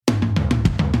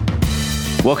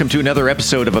Welcome to another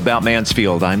episode of About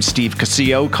Mansfield. I'm Steve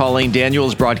Casillo. Colleen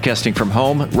Daniels broadcasting from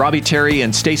home. Robbie Terry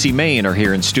and Stacy Main are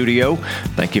here in studio.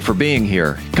 Thank you for being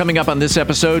here. Coming up on this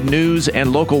episode, news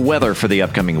and local weather for the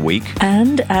upcoming week.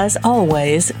 And as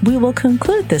always, we will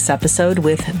conclude this episode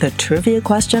with the trivia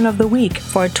question of the week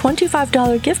for a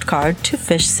 $25 gift card to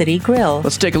Fish City Grill.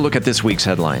 Let's take a look at this week's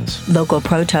headlines. Local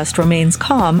protest remains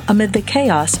calm amid the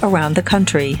chaos around the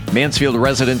country. Mansfield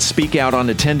residents speak out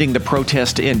on attending the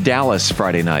protest in Dallas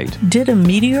Friday night. Did a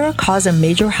meteor cause a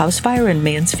major house fire in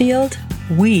Mansfield?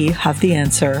 We have the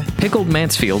answer. Pickled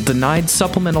Mansfield denied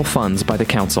supplemental funds by the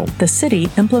council. The city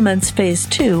implements Phase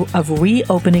 2 of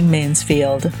reopening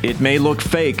Mansfield. It may look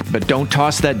fake, but don't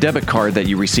toss that debit card that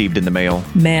you received in the mail.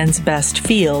 Man's Best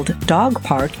Field Dog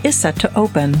Park is set to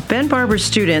open. Ben Barber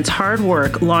students' hard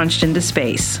work launched into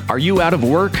space. Are you out of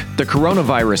work? The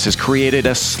coronavirus has created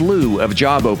a slew of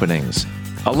job openings.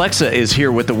 Alexa is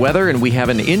here with the weather, and we have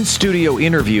an in-studio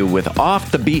interview with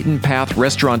off-the-beaten-path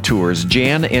restaurateurs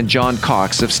Jan and John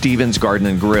Cox of Stevens Garden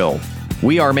and Grill.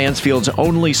 We are Mansfield's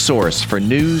only source for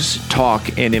news,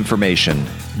 talk, and information.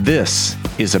 This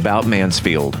is About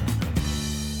Mansfield.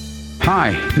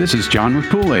 Hi, this is John with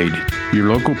Pool Aid,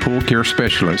 your local pool care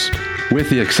specialist. With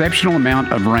the exceptional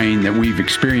amount of rain that we've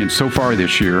experienced so far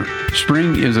this year,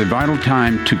 spring is a vital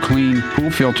time to clean pool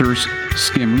filters,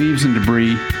 skim leaves and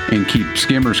debris, and keep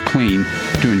skimmers clean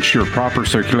to ensure proper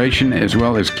circulation as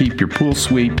well as keep your pool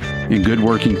sweep in good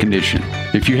working condition.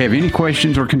 If you have any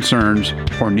questions or concerns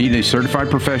or need a certified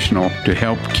professional to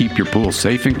help keep your pool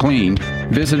safe and clean,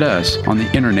 visit us on the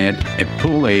internet at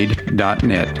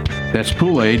poolaid.net. That's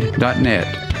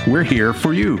poolaid.net. We're here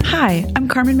for you. Hi, I'm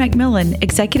Carmen McMillan,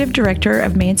 Executive Director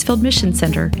of Mansfield Mission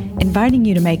Center, inviting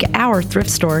you to make our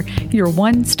thrift store your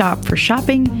one stop for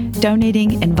shopping,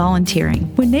 donating, and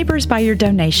volunteering. When neighbors buy your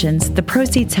donations, the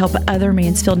proceeds help other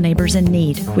Mansfield neighbors in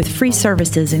need with free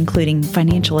services including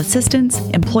financial assistance,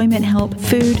 employment help,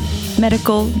 food,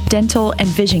 medical, dental, and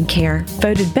vision care.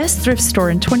 Voted Best Thrift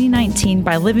Store in 2019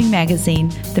 by Living Magazine,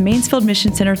 the Mansfield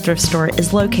Mission Center Thrift Store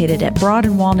is located at Broad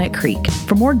and Walnut Creek.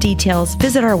 For more details,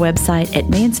 visit our website at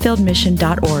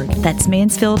mansfieldmission.org. That's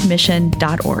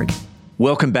mansfieldmission.org.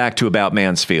 Welcome back to About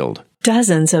Mansfield.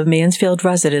 Dozens of Mansfield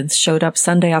residents showed up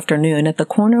Sunday afternoon at the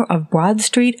corner of Broad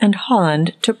Street and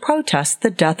Holland to protest the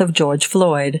death of George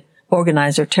Floyd.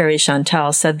 Organizer Terry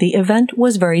Chantel said the event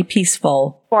was very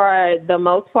peaceful. For the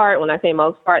most part, when I say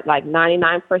most part, like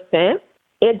 99%,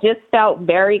 it just felt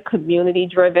very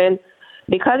community-driven.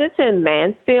 Because it's in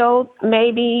Mansfield,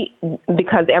 maybe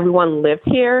because everyone lived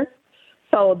here,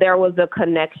 so there was a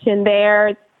connection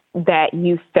there that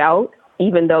you felt,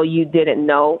 even though you didn't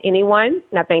know anyone.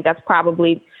 And I think that's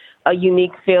probably a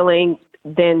unique feeling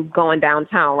than going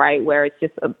downtown, right, where it's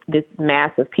just this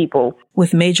mass of people.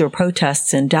 With major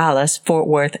protests in Dallas, Fort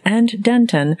Worth, and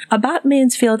Denton, About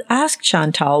Mansfield asked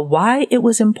Chantal why it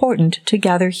was important to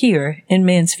gather here in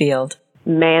Mansfield.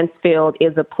 Mansfield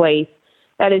is a place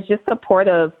that is just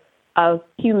supportive of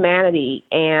humanity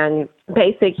and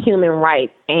basic human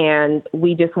rights. And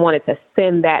we just wanted to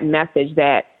send that message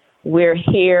that we're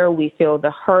here, we feel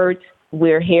the hurt,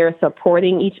 we're here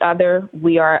supporting each other.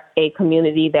 We are a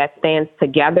community that stands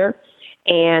together,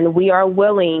 and we are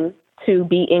willing to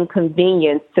be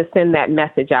inconvenienced to send that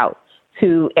message out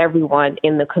to everyone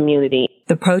in the community.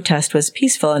 The protest was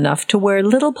peaceful enough to where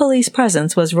little police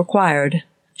presence was required.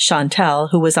 Chantel,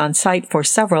 who was on site for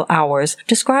several hours,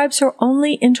 describes her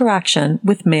only interaction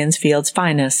with Mansfield's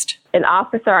finest. An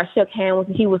officer I shook hands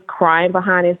with, he was crying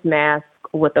behind his mask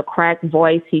with a cracked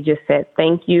voice. He just said,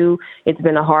 "Thank you. It's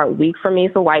been a hard week for me."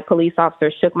 So a white police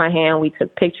officer shook my hand. We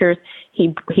took pictures.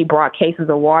 He brought cases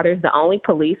of water. The only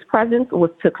police presence was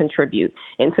to contribute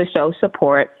and to show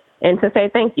support and to say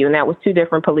thank you. And that was two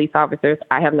different police officers.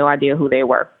 I have no idea who they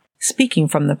were. Speaking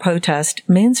from the protest,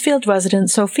 Mansfield resident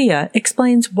Sophia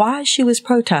explains why she was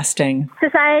protesting.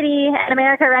 Society in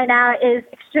America right now is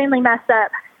extremely messed up.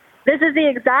 This is the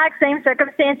exact same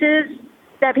circumstances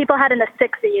that people had in the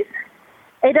 60s.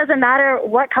 It doesn't matter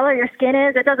what color your skin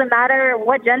is. It doesn't matter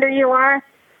what gender you are,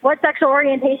 what sexual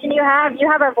orientation you have.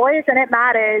 You have a voice and it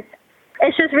matters.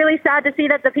 It's just really sad to see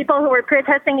that the people who were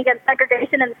protesting against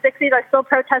segregation in the 60s are still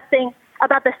protesting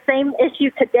about the same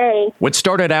issue today. What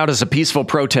started out as a peaceful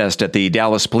protest at the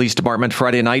Dallas Police Department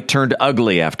Friday night turned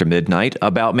ugly after midnight.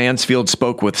 About Mansfield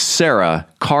spoke with Sarah,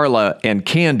 Carla, and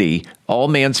Candy, all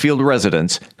Mansfield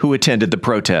residents who attended the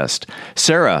protest.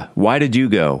 Sarah, why did you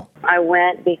go? I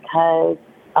went because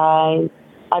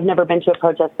I've never been to a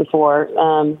protest before,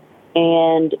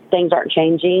 and things aren't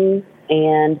changing,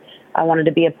 and I wanted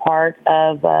to be a part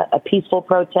of a peaceful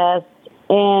protest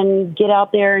and get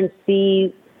out there and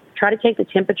see try to take the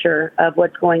temperature of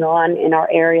what's going on in our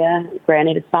area.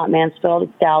 Granted, it's not Mansfield,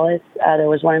 it's Dallas. There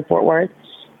was one in Fort Worth.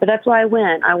 But that's why I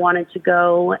went. I wanted to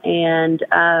go and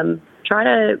try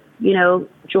to,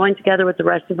 join together with the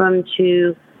rest of them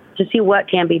to see what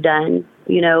can be done,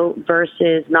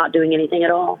 versus not doing anything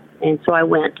at all. And so I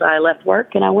went. I left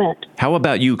work and I went. How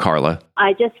about you, Carla?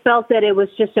 I just felt that it was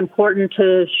just important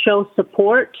to show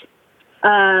support.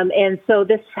 And so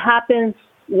this happens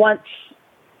once,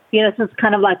 this is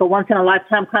kind of like a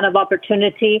once-in-a-lifetime kind of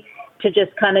opportunity to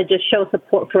just show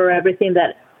support for everything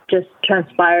that just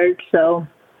transpired. So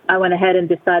I went ahead and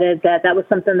decided that was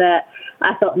something that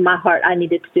I felt in my heart I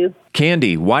needed to do.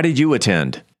 Candy, why did you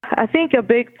attend? I think a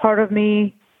big part of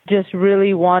me just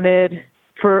really wanted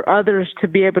for others to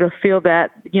be able to feel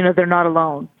that, they're not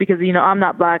alone. Because, I'm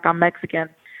not Black, I'm Mexican.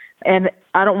 And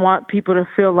I don't want people to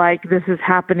feel like this is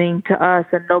happening to us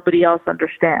and nobody else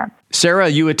understands. Sarah,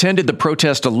 you attended the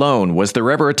protest alone. Was there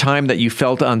ever a time that you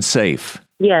felt unsafe?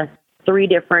 Yes, 3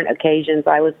 different occasions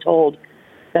I was told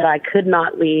that I could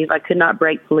not leave. I could not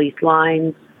break police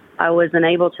lines. I was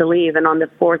unable to leave. And on the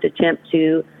 4th attempt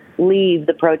to leave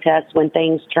the protest when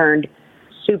things turned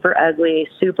super ugly,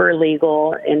 super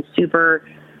illegal, and super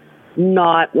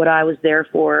not what I was there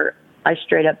for, I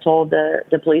straight up told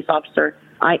the police officer,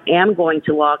 I am going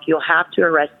to walk. You'll have to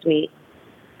arrest me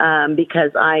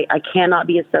because I cannot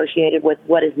be associated with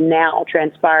what is now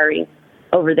transpiring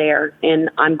over there. And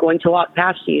I'm going to walk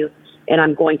past you and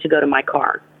I'm going to go to my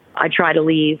car. I tried to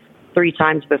leave 3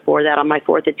 times before that. On my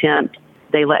 4th attempt,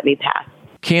 they let me pass.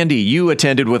 Candy, you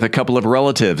attended with a couple of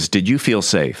relatives. Did you feel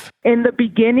safe? In the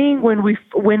beginning, when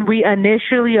we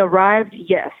initially arrived,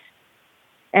 yes.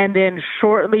 And then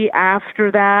shortly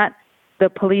after that, the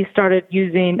police started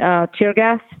using tear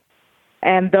gas,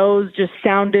 and those just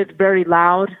sounded very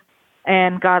loud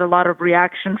and got a lot of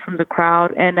reaction from the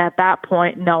crowd. And at that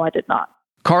point, no, I did not.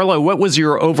 Carla, what was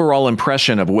your overall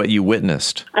impression of what you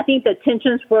witnessed? I think the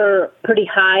tensions were pretty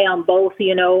high on both,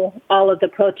 all of the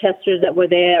protesters that were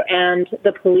there and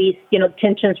the police.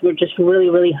 Tensions were just really,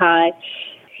 really high.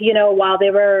 While they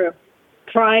were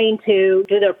trying to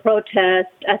do their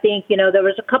protest, I think, there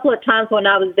was a couple of times when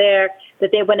I was there that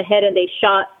they went ahead and they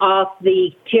shot off the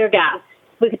tear gas.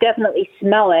 We could definitely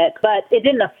smell it, but it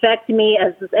didn't affect me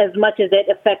as much as it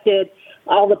affected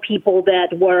all the people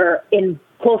that were in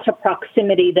closer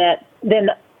proximity than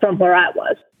from where I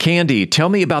was. Candy, tell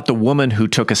me about the woman who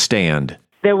took a stand.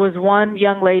 There was one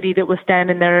young lady that was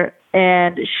standing there,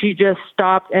 and she just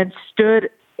stopped and stood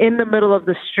in the middle of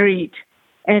the street,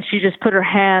 and she just put her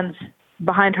hands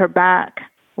behind her back,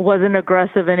 wasn't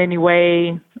aggressive in any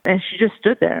way, and she just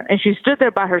stood there. And she stood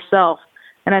there by herself.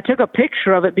 And I took a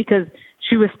picture of it because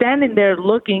she was standing there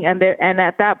looking, and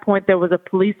at that point there was a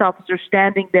police officer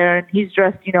standing there, and he's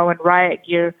dressed, in riot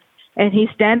gear. And he's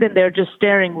standing there just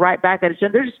staring right back at each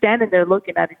other. They're just standing there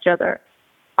looking at each other.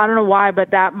 I don't know why,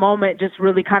 but that moment just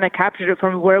really kind of captured it for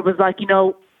me, where it was like,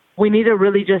 we need to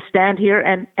really just stand here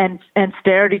and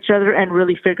stare at each other and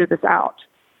really figure this out,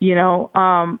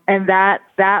 And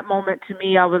that moment to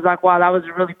me, I was like, wow, that was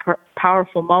a really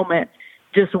powerful moment,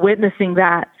 just witnessing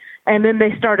that. And then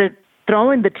they started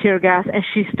throwing the tear gas, and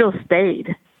she still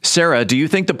stayed. Sarah, do you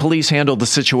think the police handled the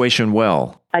situation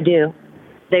well? I do.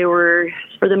 They were,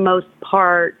 for the most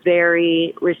part,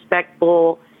 very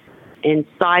respectful and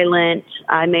silent.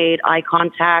 I made eye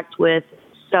contact with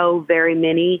so very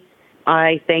many.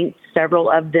 I thanked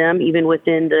several of them, even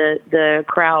within the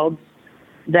crowds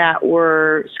that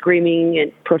were screaming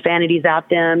and profanities at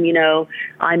them.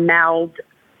 I mouthed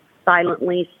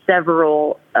silently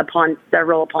several upon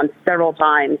several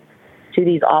times to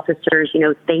these officers,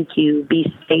 thank you, be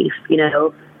safe,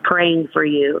 praying for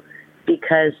you.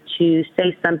 Because to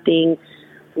say something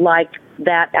like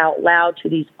that out loud to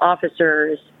these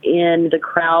officers in the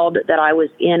crowd that I was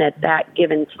in at that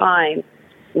given time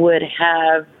would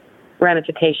have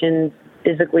ramifications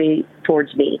physically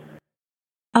towards me.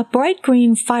 A bright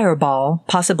green fireball,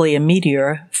 possibly a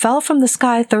meteor, fell from the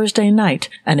sky Thursday night,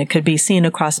 and it could be seen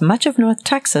across much of North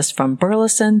Texas from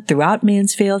Burleson throughout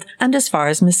Mansfield and as far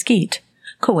as Mesquite.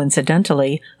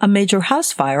 Coincidentally, a major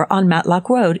house fire on Matlock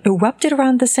Road erupted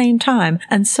around the same time,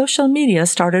 and social media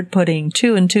started putting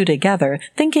 2 and 2 together,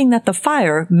 thinking that the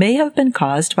fire may have been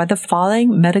caused by the falling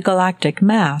metagalactic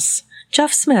mass.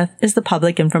 Jeff Smith is the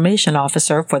public information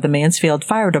officer for the Mansfield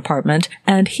Fire Department,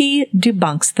 and he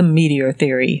debunks the meteor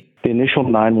theory. The initial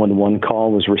 911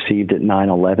 call was received at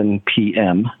 9:11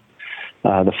 p.m.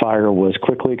 The fire was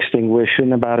quickly extinguished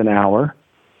in about an hour.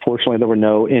 Fortunately, there were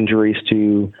no injuries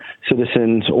to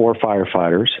citizens or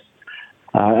firefighters.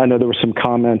 I know there were some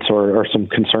comments or some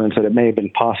concerns that it may have been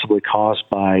possibly caused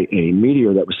by a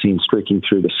meteor that was seen streaking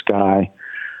through the sky.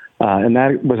 And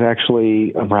that was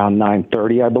actually around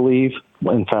 9:30, I believe.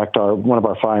 In fact, one of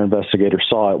our fire investigators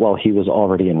saw it while he was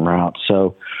already en route.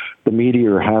 So the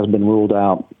meteor has been ruled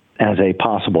out as a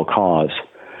possible cause.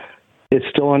 It's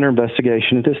still under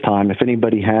investigation at this time. If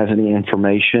anybody has any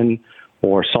information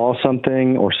or saw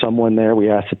something or someone there, we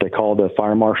ask that they call the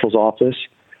fire marshal's office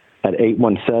at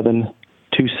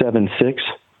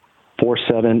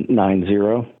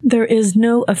 817-276-4790. There is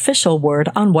no official word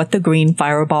on what the green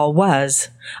fireball was.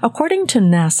 According to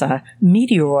NASA,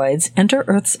 meteoroids enter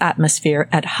Earth's atmosphere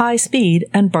at high speed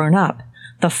and burn up.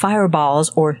 The fireballs,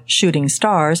 or shooting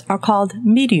stars, are called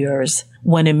meteors.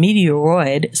 When a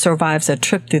meteoroid survives a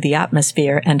trip through the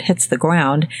atmosphere and hits the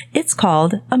ground, it's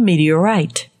called a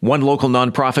meteorite. One local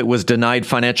nonprofit was denied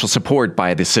financial support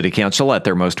by the city council at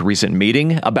their most recent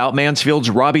meeting. About Mansfield's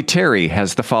Robbie Terry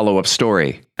has the follow-up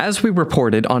story. As we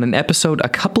reported on an episode a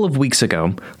couple of weeks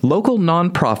ago, local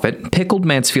nonprofit Pickled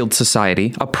Mansfield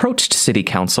Society approached City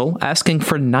Council asking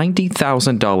for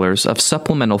 $90,000 of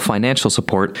supplemental financial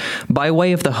support by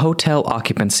way of the hotel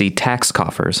occupancy tax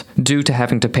coffers, due to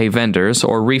having to pay vendors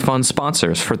or refund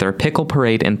sponsors for their pickle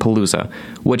parade in Palooza,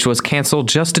 which was canceled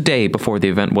just a day before the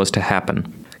event was to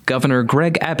happen. Governor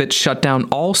Greg Abbott shut down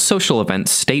all social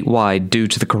events statewide due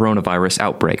to the coronavirus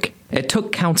outbreak. It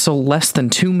took council less than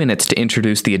 2 minutes to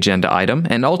introduce the agenda item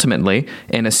and ultimately,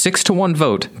 in a 6-1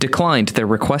 vote, declined their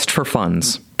request for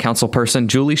funds. Councilperson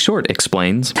Julie Short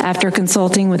explains. After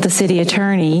consulting with the city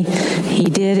attorney, he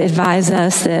did advise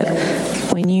us that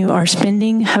when you are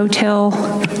spending hotel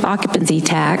occupancy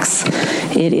tax,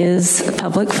 it is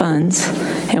public funds,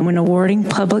 and when awarding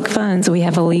public funds, we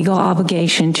have a legal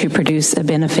obligation to produce a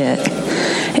benefit.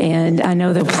 And I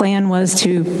know the plan was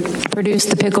to produce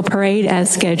the pickle parade as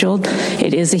scheduled.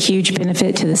 It is a huge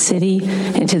benefit to the city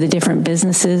and to the different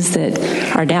businesses that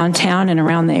are downtown and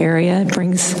around the area. It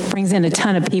brings in a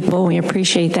ton of people. We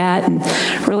appreciate that, and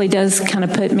really does kind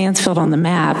of put Mansfield on the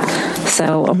map.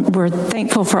 So we're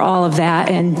thankful for all of that.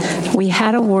 And we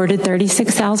had awarded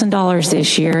 $36,000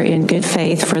 this year in good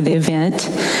faith for the event.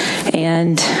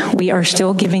 And we are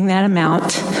still giving that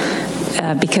amount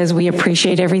because we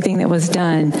appreciate everything that was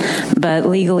done. But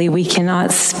legally, we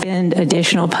cannot spend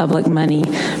additional public money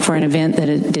for an event that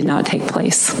it did not take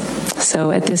place.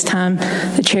 So at this time,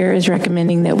 the chair is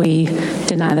recommending that we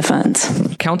deny the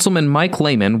funds. Councilman Mike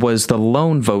Lehman was the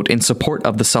lone vote in support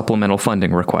of the supplemental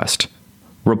funding request.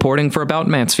 Reporting for About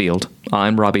Mansfield,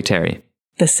 I'm Robbie Terry.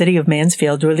 The City of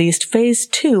Mansfield released Phase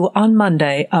 2 on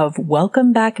Monday of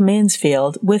Welcome Back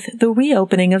Mansfield, with the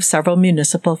reopening of several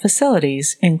municipal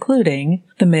facilities, including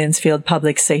the Mansfield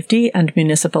Public Safety and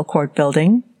Municipal Court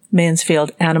Building,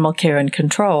 Mansfield Animal Care and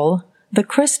Control, the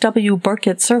Chris W.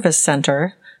 Burkett Service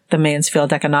Center, the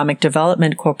Mansfield Economic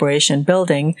Development Corporation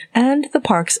Building, and the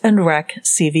Parks and Rec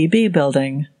CVB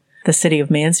Building. The City of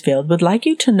Mansfield would like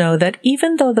you to know that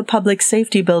even though the Public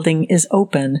Safety Building is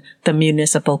open, the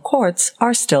municipal courts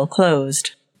are still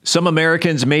closed. Some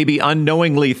Americans may be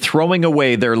unknowingly throwing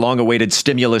away their long-awaited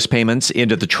stimulus payments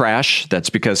into the trash. That's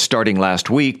because starting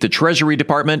last week, the Treasury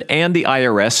Department and the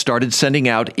IRS started sending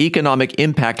out economic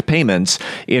impact payments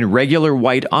in regular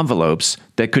white envelopes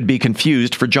that could be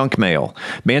confused for junk mail.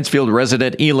 Mansfield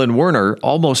resident Elon Werner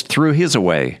almost threw his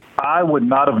away. I would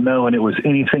not have known it was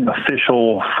anything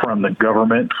official from the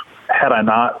government had I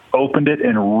not opened it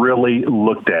and really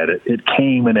looked at it. It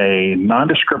came in a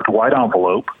nondescript white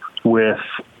envelope with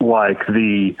like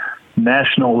the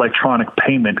National Electronic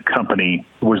Payment Company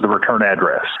was the return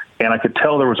address. And I could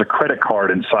tell there was a credit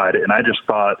card inside it, and I just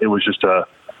thought it was just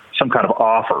some kind of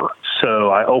offer.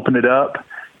 So I opened it up,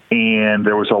 and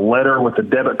there was a letter with a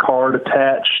debit card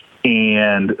attached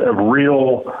and a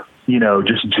real,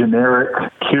 just generic,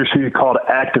 here's who you call to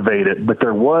activate it. But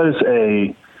there was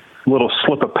a little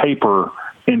slip of paper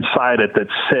inside it that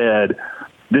said,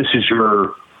 this is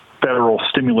your federal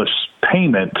stimulus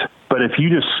payment. But if you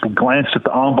just glanced at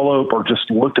the envelope or just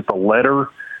looked at the letter,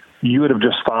 you would have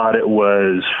just thought it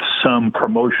was some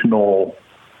promotional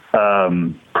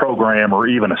program or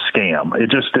even a scam. It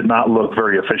just did not look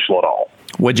very official at all.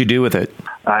 What'd you do with it?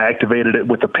 I activated it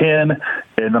with a PIN,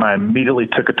 and then I immediately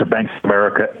took it to Bank of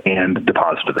America and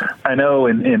deposited it. I know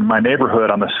in my neighborhood,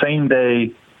 on the same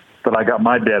day that I got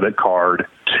my debit card,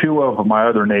 2 of my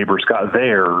other neighbors got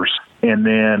theirs, and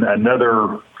then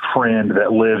another friend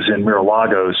that lives in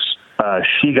Miralagos,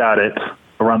 she got it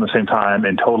around the same time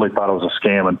and totally thought it was a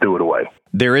scam and threw it away.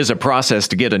 There is a process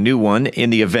to get a new one in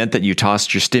the event that you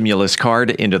tossed your stimulus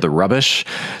card into the rubbish.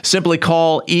 Simply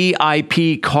call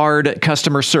EIP Card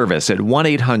Customer Service at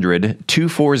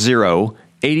 1-800-240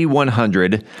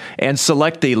 8100 and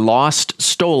select the Lost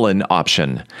Stolen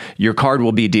option. Your card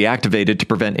will be deactivated to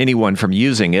prevent anyone from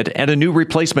using it, and a new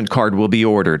replacement card will be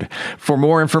ordered. For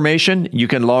more information, you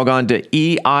can log on to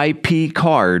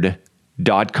EIPcard.com.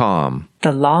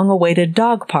 The long-awaited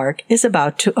dog park is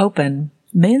about to open.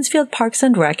 Mansfield Parks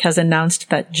and Rec has announced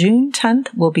that June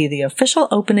 10th will be the official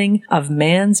opening of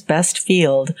Man's Best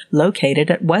Field, located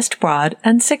at West Broad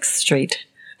and 6th Street.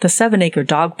 The 7-acre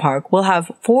dog park will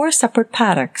have 4 separate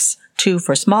paddocks, 2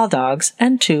 for small dogs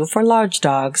and 2 for large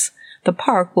dogs. The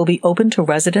park will be open to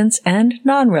residents and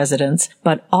non-residents,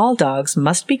 but all dogs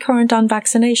must be current on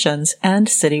vaccinations and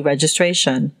city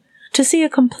registration. To see a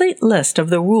complete list of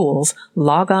the rules,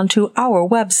 log on to our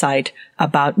website,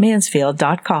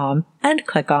 aboutmansfield.com, and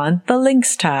click on the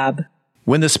Links tab.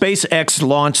 When the SpaceX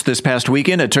launched this past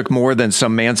weekend, it took more than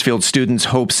some Mansfield students'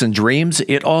 hopes and dreams.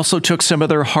 It also took some of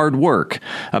their hard work.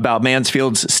 About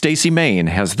Mansfield's Stacy Main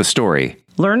has the story.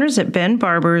 Learners at Ben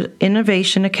Barber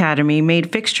Innovation Academy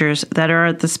made fixtures that are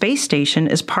at the space station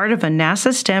as part of a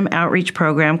NASA STEM outreach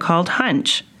program called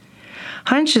HUNCH.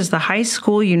 HUNCH is the High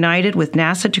School United with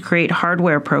NASA to Create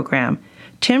Hardware program.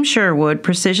 Tim Sherwood,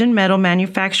 precision metal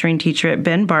manufacturing teacher at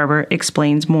Ben Barber,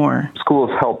 explains more.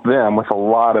 Schools help them with a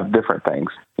lot of different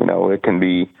things. You know, it can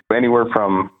be anywhere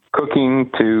from cooking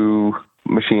to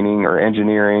machining or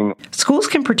engineering. Schools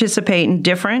can participate in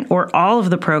different or all of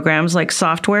the programs like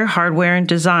software, hardware, and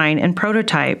design and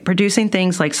prototype, producing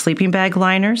things like sleeping bag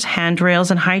liners,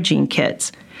 handrails, and hygiene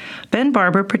kits. Ben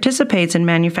Barber participates in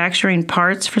manufacturing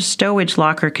parts for stowage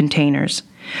locker containers.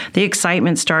 The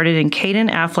excitement started in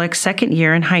Caden Affleck's second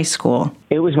year in high school.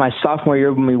 It was my sophomore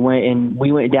year when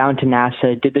we went down to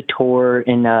NASA, did the tour,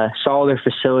 and saw their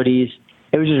facilities.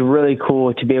 It was just really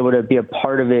cool to be able to be a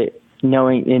part of it,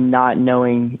 knowing and not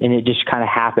knowing, and it just kind of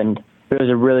happened. It was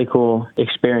a really cool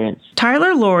experience.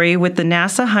 Tyler Laurie with the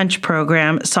NASA HUNCH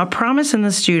program saw promise in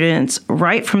the students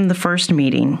right from the first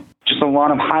meeting. Just a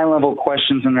lot of high-level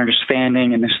questions and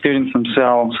understanding, and the students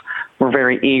themselves were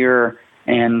very eager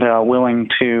and willing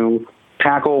to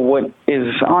tackle what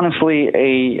is honestly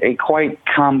a quite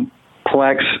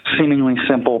complex, seemingly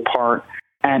simple part.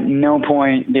 At no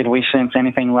point did we sense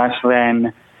anything less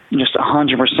than just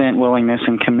 100% willingness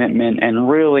and commitment and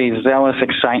really zealous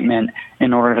excitement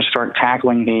in order to start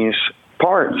tackling these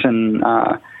parts, and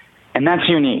that's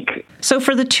unique. So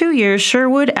for the 2 years,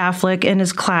 Sherwood Affleck and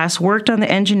his class worked on the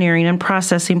engineering and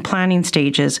processing planning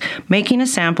stages, making a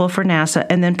sample for NASA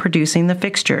and then producing the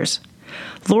fixtures.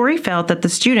 Lori felt that the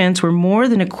students were more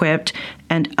than equipped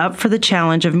and up for the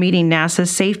challenge of meeting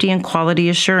NASA's safety and quality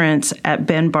assurance at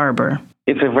Ben Barber.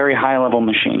 It's a very high-level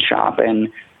machine shop, and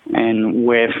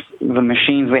with the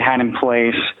machines they had in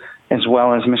place, as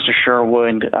well as Mr.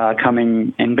 Sherwood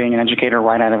coming and being an educator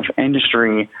right out of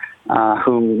industry,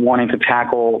 who wanted to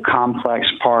tackle complex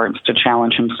parts to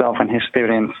challenge himself and his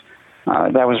students,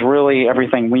 that was really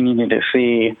everything we needed to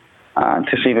see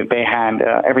that they had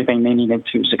everything they needed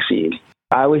to succeed.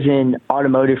 I was in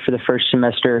automotive for the first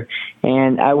semester,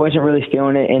 and I wasn't really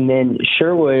feeling it. And then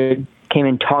Sherwood came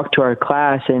and talked to our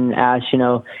class and asked,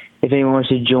 if anyone wants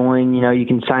to join, you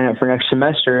can sign up for next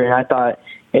semester. And I thought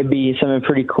it'd be something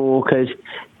pretty cool because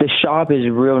the shop is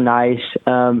real nice.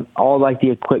 All like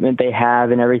the equipment they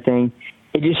have and everything.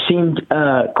 It just seemed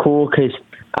cool because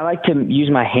I like to use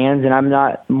my hands, and I'm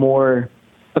not more.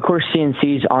 Of course,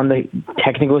 CNC's on the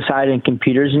technical side and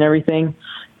computers and everything,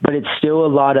 but it's still a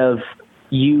lot of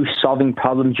you solving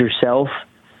problems yourself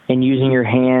and using your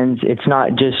hands. It's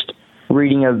not just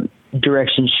reading a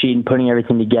direction sheet and putting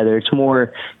everything together. It's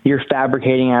more you're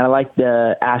fabricating. And I like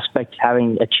the aspect of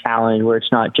having a challenge where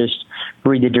it's not just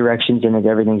read the directions and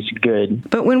everything's good.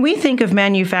 But when we think of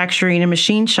manufacturing and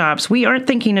machine shops, we aren't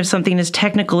thinking of something as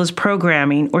technical as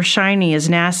programming or shiny as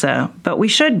NASA, but we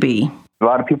should be. A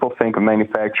lot of people think of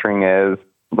manufacturing as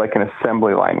like an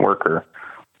assembly line worker,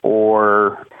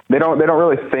 or they don't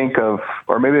really think of,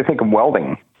 or maybe they think of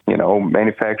welding,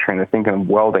 manufacturing, they're thinking of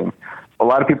welding. A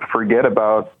lot of people forget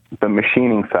about the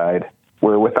machining side,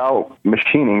 where without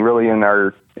machining, really in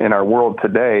our world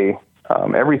today,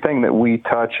 everything that we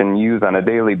touch and use on a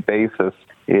daily basis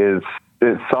is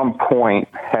at some point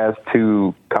has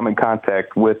to come in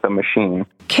contact with a machine.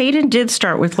 Caden did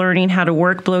start with learning how to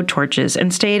work blowtorches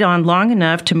and stayed on long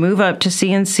enough to move up to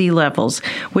CNC levels,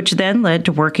 which then led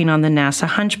to working on the NASA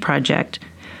HUNCH project.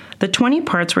 The 20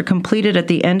 parts were completed at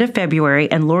the end of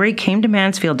February, and Lori came to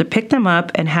Mansfield to pick them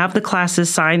up and have the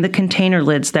classes sign the container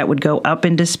lids that would go up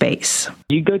into space.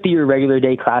 You go through your regular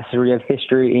day classes where you have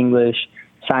history, English,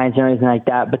 science, and everything like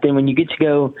that, but then when you get to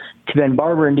go to Ben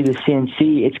Barber and do the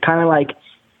CNC, it's kind of like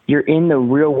you're in the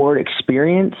real world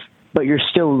experience, but you're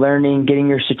still learning, getting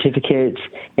your certificates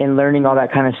and learning all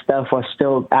that kind of stuff while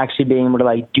still actually being able to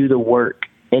like do the work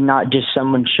and not just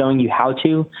someone showing you how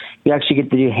to. You actually get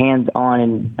to do hands-on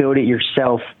and build it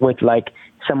yourself with like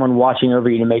someone watching over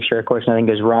you to make sure, of course, nothing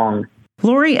goes wrong.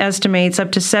 Lori estimates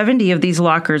up to 70 of these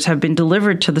lockers have been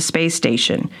delivered to the space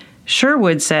station.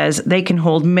 Sherwood says they can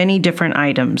hold many different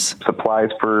items. Supplies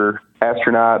for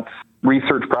astronauts,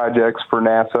 research projects for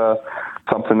NASA,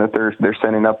 something that they're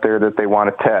sending up there that they want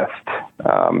to test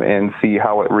and see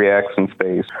how it reacts in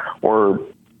space. Or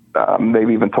they've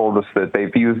even told us that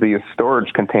they've used these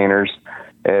storage containers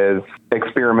as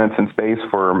experiments in space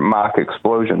for mock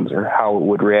explosions or how it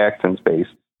would react in space.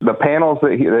 The panels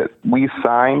that we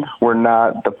signed were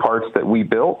not the parts that we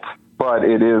built, but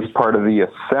it is part of the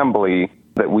assembly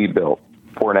that we built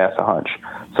for NASA Hunch.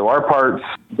 So our parts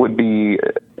would be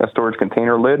a storage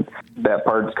container lid. That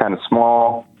part's kind of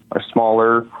small or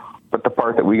smaller, but the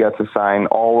part that we got to sign,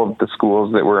 all of the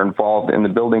schools that were involved in the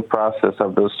building process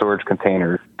of those storage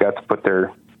containers got to put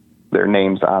their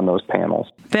names on those panels.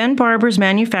 Ben Barber's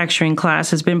manufacturing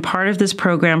class has been part of this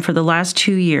program for the last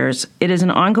 2 years. It is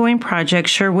an ongoing project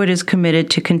Sherwood is committed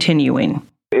to continuing.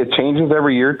 It changes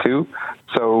every year, too.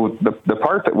 So the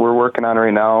part that we're working on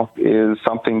right now is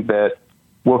something that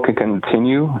will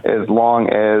continue as long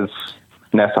as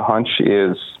NASA Hunch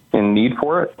is in need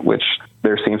for it, which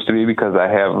there seems to be because I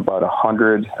have about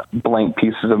 100 blank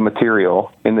pieces of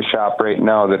material in the shop right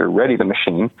now that are ready to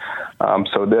machine.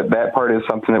 So that part is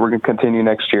something that we're going to continue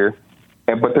next year.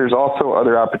 But there's also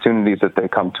other opportunities that they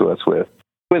come to us with.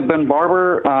 With Ben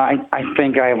Barber, I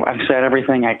think I've said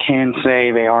everything I can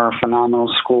say. They are a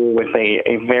phenomenal school with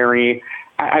a very...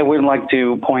 I would like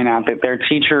to point out that their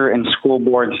teacher and school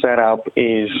board setup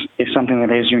is something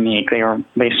that is unique.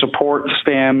 They support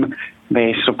STEM.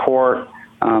 They support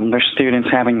their students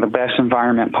having the best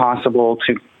environment possible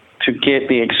to get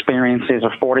the experiences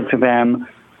afforded to them,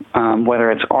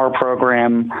 whether it's our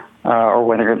program or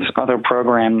whether it's other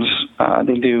programs.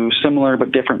 They do similar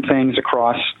but different things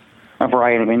across a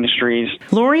variety of industries.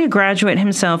 Lori, a graduate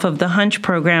himself of the Hunch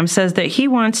program, says that he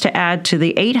wants to add to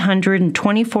the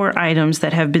 824 items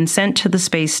that have been sent to the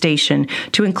space station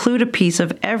to include a piece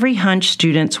of every Hunch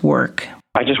student's work.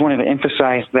 I just wanted to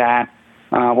emphasize that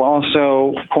while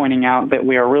also pointing out that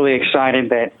we are really excited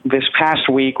that this past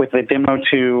week with the Demo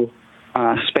 2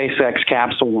 SpaceX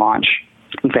capsule launch,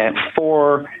 that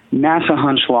 4 NASA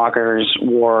Hunch lockers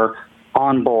were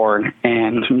on board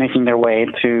and making their way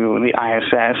to the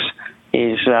ISS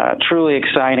is truly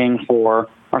exciting for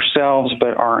ourselves,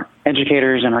 but our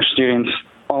educators and our students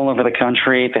all over the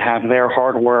country to have their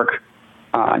hard work,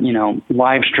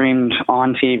 live streamed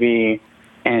on TV,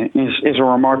 and is a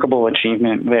remarkable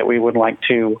achievement that we would like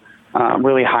to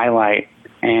really highlight.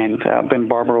 And Ben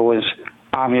Barber was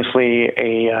obviously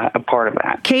a part of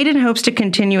that. Caden hopes to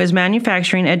continue his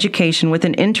manufacturing education with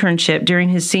an internship during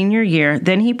his senior year.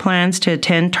 Then he plans to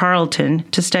attend Tarleton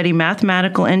to study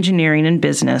mathematical engineering and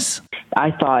business.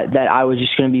 I thought that I was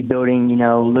just going to be building,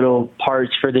 little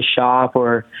parts for the shop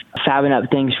or fabbing up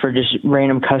things for just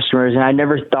random customers. And I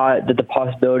never thought that the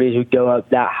possibilities would go up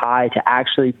that high to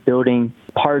actually building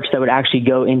parts that would actually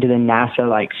go into the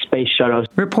NASA space shuttles.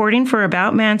 Reporting for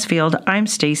About Mansfield, I'm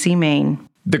Stacy Main.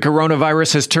 The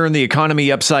coronavirus has turned the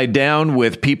economy upside down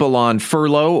with people on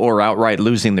furlough or outright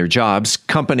losing their jobs.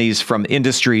 Companies from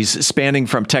industries spanning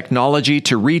from technology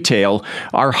to retail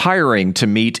are hiring to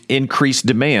meet increased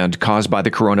demand caused by the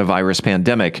coronavirus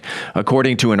pandemic.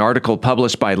 According to an article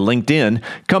published by LinkedIn,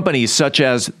 companies such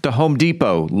as the Home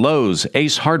Depot, Lowe's,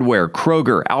 Ace Hardware,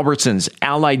 Kroger, Albertsons,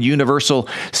 Allied Universal,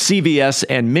 CVS,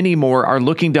 and many more are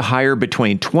looking to hire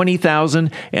between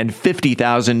 20,000 and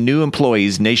 50,000 new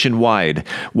employees nationwide,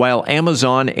 while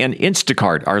Amazon and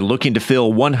Instacart are looking to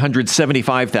fill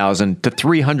 175,000 to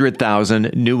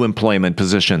 300,000 new employment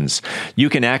positions. You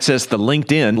can access the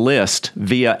LinkedIn list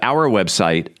via our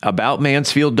website,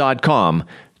 aboutmansfield.com.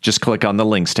 Just click on the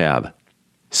Links tab.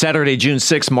 Saturday, June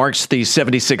 6 marks the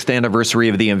 76th anniversary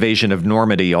of the invasion of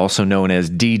Normandy, also known as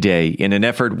D-Day, in an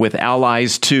effort with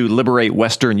allies to liberate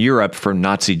Western Europe from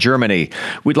Nazi Germany.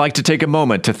 We'd like to take a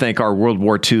moment to thank our World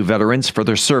War II veterans for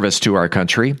their service to our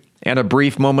country, and a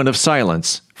brief moment of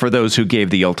silence for those who gave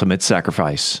the ultimate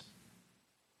sacrifice.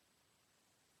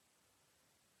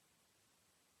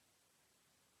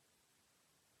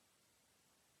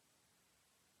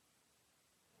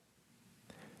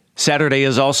 Saturday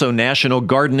is also National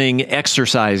Gardening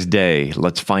Exercise Day.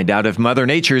 Let's find out if Mother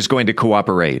Nature is going to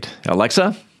cooperate.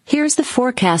 Alexa? Here's the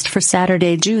forecast for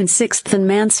Saturday, June 6th in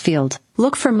Mansfield.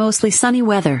 Look for mostly sunny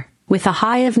weather, with a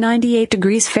high of 98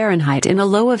 degrees Fahrenheit and a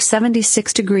low of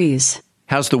 76 degrees.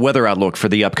 How's the weather outlook for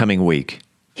the upcoming week?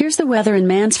 Here's the weather in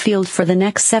Mansfield for the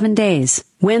next 7 days.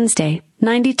 Wednesday,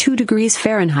 92 degrees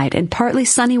Fahrenheit and partly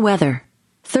sunny weather.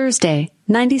 Thursday,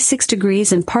 96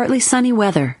 degrees and partly sunny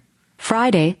weather.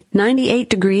 Friday, 98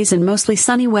 degrees and mostly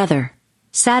sunny weather.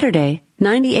 Saturday,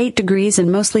 98 degrees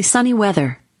and mostly sunny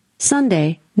weather.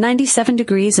 Sunday, 97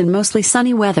 degrees and mostly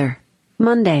sunny weather.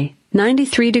 Monday,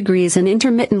 93 degrees and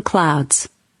intermittent clouds.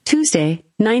 Tuesday,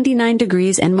 99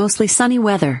 degrees and mostly sunny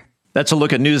weather. That's a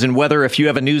look at news and weather. If you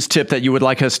have a news tip that you would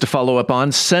like us to follow up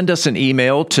on, send us an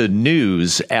email to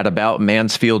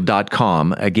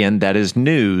news@aboutmansfield.com. Again, that is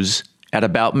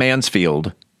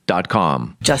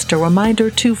news@aboutmansfield.com. Just a reminder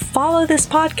to follow this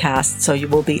podcast so you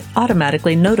will be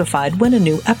automatically notified when a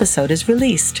new episode is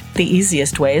released. The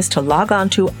easiest way is to log on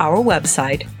to our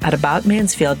website at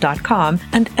aboutmansfield.com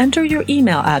and enter your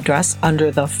email address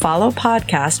under the Follow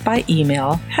Podcast by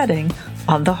Email heading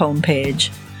on the homepage.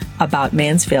 About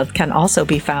Mansfield can also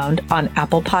be found on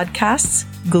Apple Podcasts,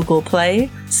 Google Play,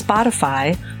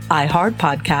 Spotify, iHeart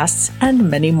Podcasts,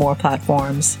 and many more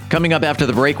platforms. Coming up after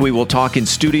the break, we will talk in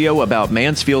studio about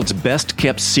Mansfield's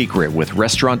best-kept secret with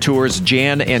restaurateurs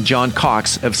Jan and John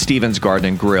Cox of Stevens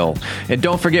Garden Grill. And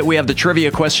don't forget, we have the trivia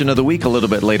question of the week a little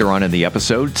bit later on in the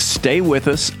episode. Stay with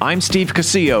us. I'm Steve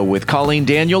Casillo with Colleen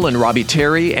Daniel and Robbie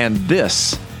Terry, and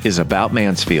this is About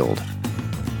Mansfield.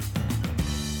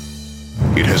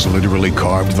 It has literally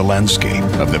carved the landscape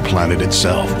of the planet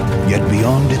itself. Yet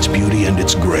beyond its beauty and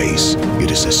its grace,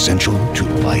 it is essential to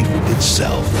life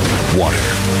itself. Water.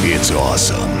 It's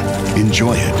awesome.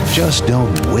 Enjoy it. Just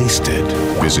don't waste it.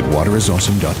 Visit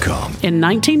waterisawesome.com. In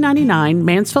 1999,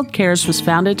 Mansfield Cares was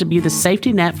founded to be the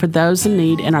safety net for those in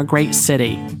need in our great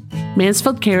city.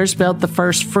 Mansfield Cares built the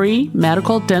first free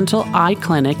medical, dental, eye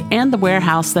clinic and the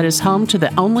warehouse that is home to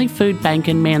the only food bank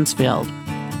in Mansfield.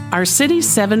 Our city's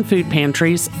 7 food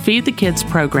pantries, Feed the Kids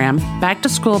program, Back to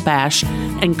School Bash,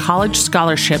 and college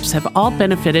scholarships have all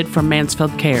benefited from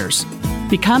Mansfield Cares.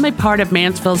 Become a part of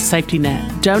Mansfield's safety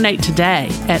net. Donate today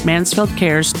at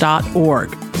mansfieldcares.org.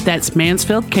 That's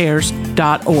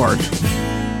mansfieldcares.org.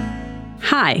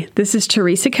 Hi, this is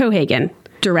Teresa Cohagen,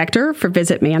 Director for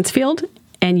Visit Mansfield,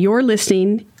 and you're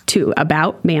listening to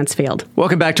About Mansfield.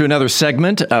 Welcome back to another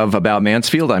segment of About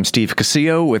Mansfield. I'm Steve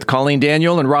Casillo with Colleen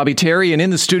Daniel and Robbie Terry. And in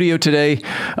the studio today,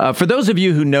 for those of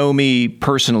you who know me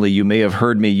personally, you may have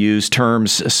heard me use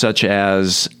terms such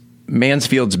as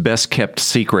Mansfield's best kept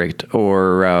secret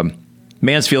or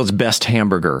Mansfield's best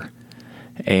hamburger.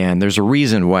 And there's a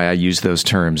reason why I use those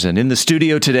terms. And in the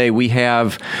studio today, we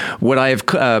have what I have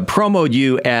promoted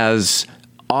you as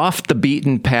Off the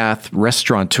Beaten Path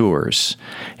Restaurateurs.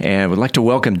 And would like to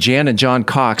welcome Jan and John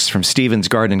Cox from Stevens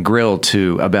Garden Grill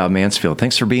to About Mansfield.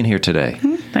 Thanks for being here today.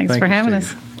 Thanks for having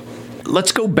us.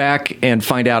 Let's go back and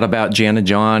find out about Jan and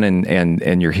John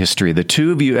and your history. The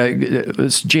two of you,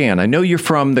 Jan, I know you're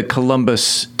from the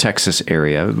Columbus, Texas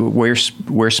area. Where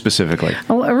specifically?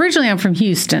 Well, originally I'm from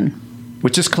Houston.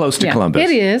 Which is close to Columbus.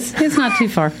 It is. It's not too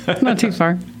far. Not too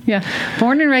far. Yeah.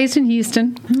 Born and raised in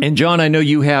Houston. And John, I know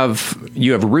you have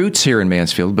roots here in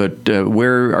Mansfield, but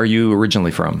where are you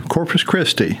originally from? Corpus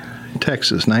Christi,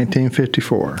 Texas,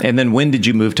 1954. And then when did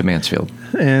you move to Mansfield?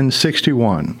 In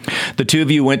 61. The two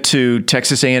of you went to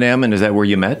Texas A&M, and is that where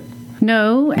you met?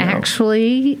 No,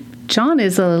 actually, John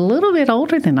is a little bit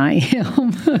older than I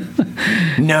am.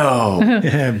 No.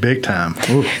 Yeah, big time.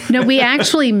 Oof. No, we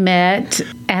actually met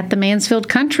at the Mansfield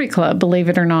Country Club, believe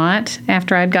it or not.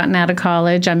 After I'd gotten out of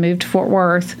college, I moved to Fort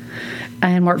Worth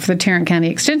and worked for the Tarrant County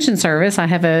Extension Service. I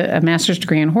have a master's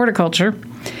degree in horticulture.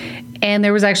 And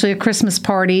there was actually a Christmas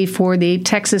party for the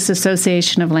Texas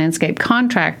Association of Landscape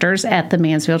Contractors at the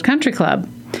Mansfield Country Club.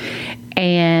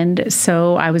 And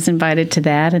so I was invited to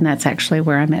that, and that's actually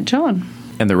where I met John.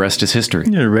 And the rest is history.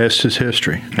 Yeah, the rest is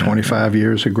history. 25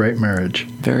 years of great marriage.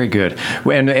 Very good.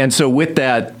 And so with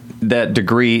that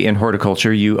degree in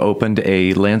horticulture, you opened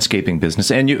a landscaping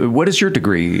business. And what is your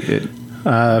degree?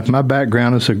 My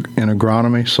background is in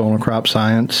agronomy, soil and crop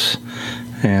science,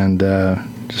 and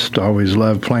just always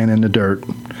loved playing in the dirt.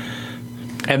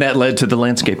 And that led to the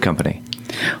landscape company.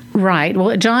 Right.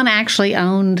 Well, John actually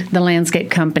owned the landscape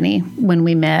company when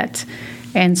we met.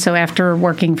 And so after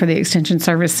working for the Extension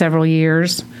Service several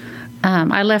years,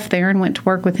 I left there and went to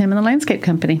work with him in the landscape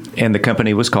company. And the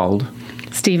company was called?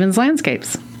 Stevens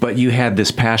Landscapes. But you had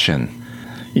this passion,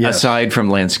 aside from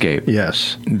landscape.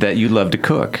 Yes. That you love to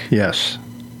cook. Yes.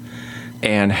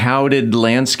 And how did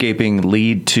landscaping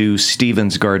lead to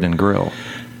Stevens Garden Grill?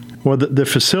 Well, the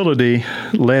facility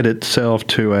led itself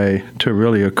to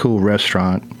really a cool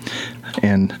restaurant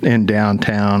in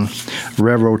downtown,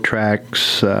 railroad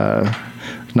tracks,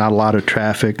 not a lot of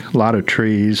traffic, a lot of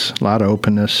trees, a lot of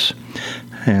openness.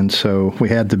 And so we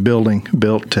had the building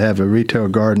built to have a retail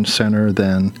garden center.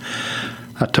 Then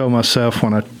I told myself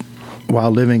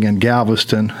while living in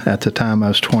Galveston, at the time I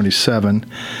was 27,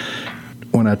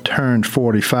 when I turned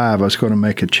 45, I was going to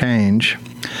make a change.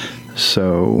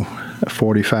 So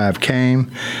 45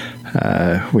 came.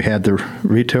 We had the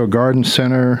retail garden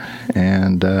center,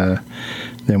 and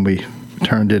then we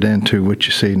turned it into what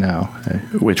you see now.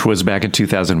 Which was back in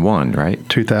 2001, right?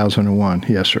 2001,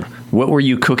 yes, sir. What were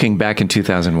you cooking back in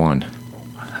 2001?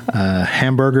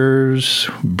 Hamburgers,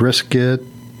 brisket,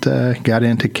 got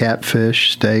into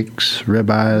catfish, steaks,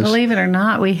 ribeyes. Believe it or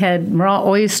not, we had raw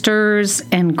oysters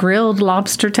and grilled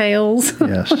lobster tails.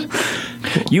 Yes.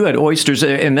 You had oysters,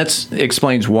 and that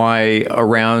explains why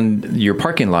around your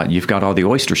parking lot you've got all the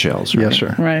oyster shells, right? Yes,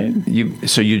 sir. Right.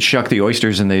 So you'd shuck the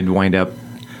oysters and they'd wind up,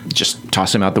 just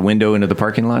toss them out the window into the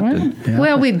parking lot?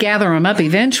 Well, we'd gather them up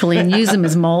eventually and use them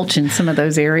as mulch in some of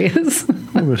those areas.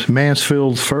 It was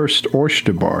Mansfield's first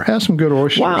oyster bar. Has some good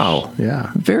oysters. Wow.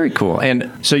 Yeah. Very cool. And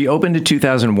so you opened in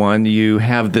 2001. You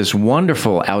have this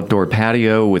wonderful outdoor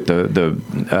patio with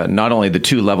the not only the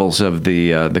two levels of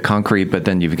the concrete, but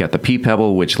then you've got the pea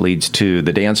pebble, which leads to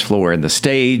the dance floor and the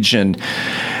stage. And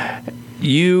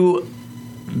you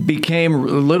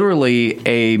became literally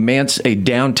a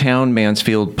downtown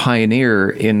Mansfield pioneer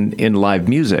in live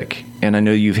music. And I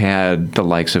know you've had the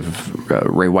likes of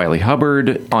Ray Wiley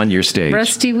Hubbard on your stage.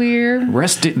 Rusty Weir.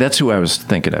 That's who I was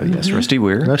thinking of, yes, Rusty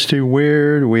Weir. Rusty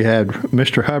Weir. We had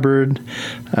Mr. Hubbard,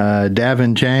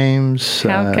 Davin James.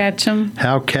 Hal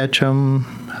Ketchum.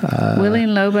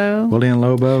 William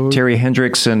Lobo. Terry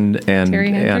Hendricks and Lloyd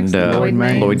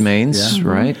Maines, yeah.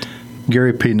 Right?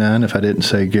 Gary P. Nunn, if I didn't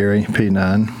say Gary P.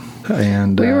 Nunn.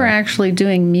 And we were actually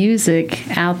doing music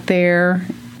out there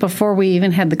before we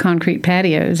even had the concrete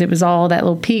patios. It was all that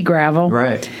little pea gravel.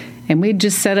 Right. And we'd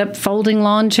just set up folding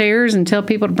lawn chairs and tell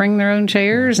people to bring their own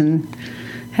chairs and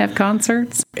have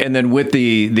concerts. And then with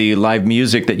the live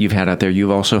music that you've had out there,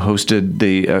 you've also hosted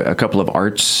a couple of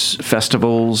arts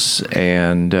festivals,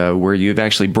 and where you've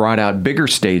actually brought out bigger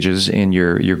stages in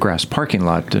your grass parking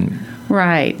lot.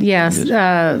 Right, yes.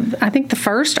 I think the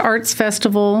first arts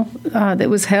festival that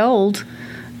was held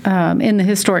in the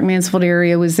historic Mansfield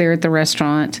area was there at the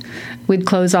restaurant. We'd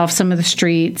close off some of the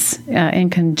streets in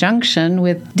conjunction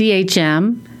with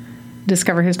DHM,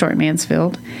 Discover Historic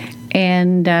Mansfield.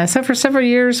 And so for several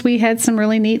years, we had some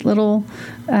really neat little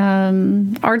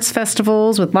arts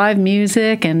festivals with live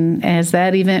music. And as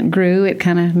that event grew, it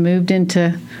kind of moved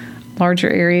into larger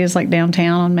areas like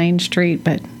downtown on Main Street.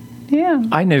 But yeah.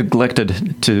 I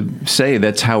neglected to say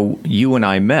that's how you and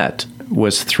I met,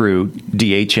 was through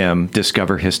DHM,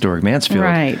 Discover Historic Mansfield.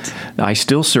 Right. I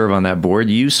still serve on that board.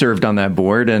 You served on that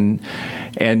board, and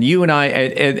you and I,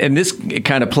 and this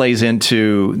kind of plays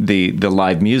into the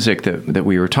live music that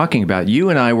we were talking about. You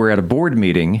and I were at a board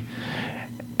meeting,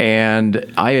 and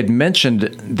I had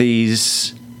mentioned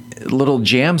these little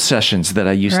jam sessions that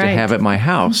I used to have at my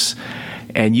house,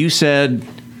 and you said,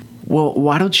 well,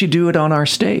 why don't you do it on our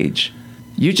stage?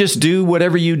 You just do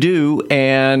whatever you do,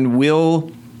 and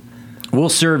we'll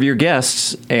serve your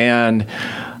guests. And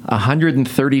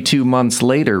 132 months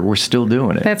later, we're still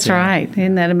doing it. That's right.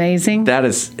 Isn't that amazing? That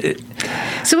is.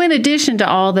 So in addition to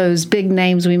all those big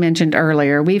names we mentioned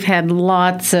earlier, we've had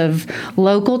lots of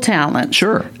local talent.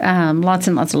 Sure. Lots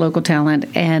and lots of local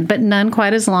talent, but none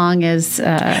quite as long as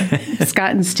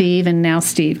Scott and Steve, and now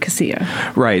Steve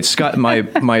Casillo. Right. Scott,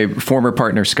 my former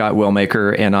partner, Scott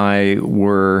Wellmaker, and I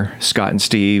were Scott and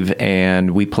Steve,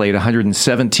 and we played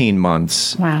 117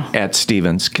 months at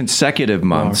Stevens, consecutive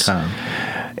months. Long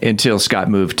time. Until Scott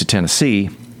moved to Tennessee.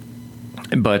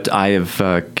 But I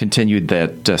have continued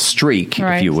that streak,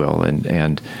 if you will.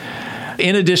 And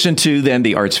in addition to then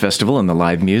the arts festival and the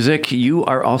live music, you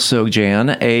are also,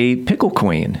 Jan, a pickle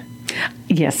queen.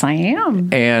 Yes, I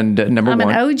am. And I'm an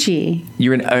OG.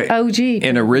 You're an OG.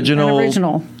 An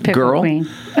original pickle girl. Queen.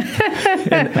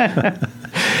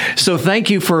 So thank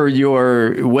you for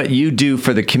what you do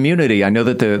for the community. I know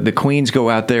that the queens go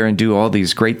out there and do all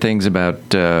these great things about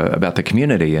the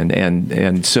community,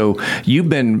 and so you've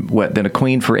been then a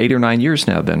queen for 8 or 9 years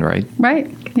now, then, right? Right.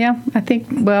 Yeah. I think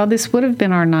this would have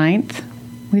been our 9th.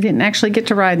 We didn't actually get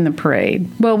to ride in the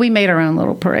parade. Well, we made our own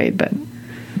little parade,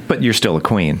 but you're still a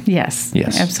queen. Yes.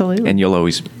 Absolutely. And you'll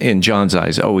always, in John's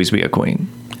eyes, always be a queen.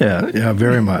 Yeah,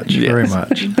 very much. Yes. Very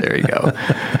much. There you go.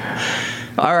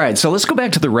 All right, so let's go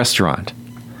back to the restaurant.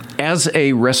 As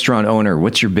a restaurant owner,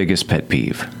 what's your biggest pet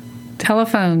peeve?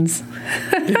 Telephones.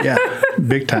 Yeah,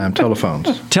 big time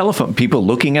telephones. People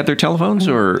looking at their telephones,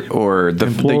 or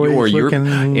your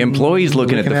employees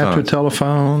looking at the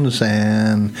telephones,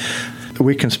 and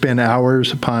we can spend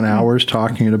hours upon hours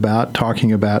talking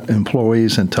about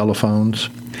employees and telephones.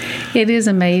 It is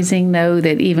amazing, though,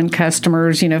 that even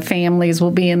customers, families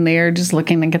will be in there just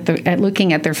looking at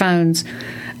their phones.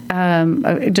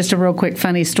 Just a real quick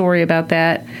funny story about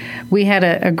that. We had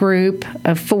a group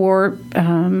of 4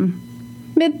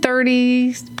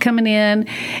 mid-30s coming in,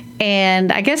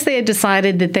 and I guess they had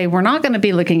decided that they were not going to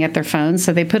be looking at their phones,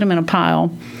 so they put them in a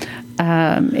pile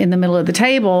in the middle of the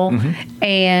table. Mm-hmm.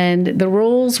 And the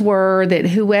rules were that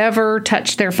whoever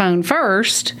touched their phone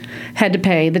first had to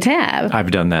pay the tab.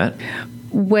 I've done that.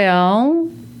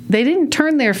 Well, they didn't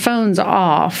turn their phones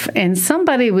off, and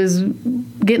somebody was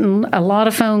getting a lot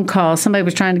of phone calls. Somebody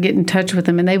was trying to get in touch with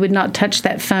them, and they would not touch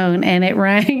that phone, and it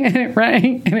rang, and it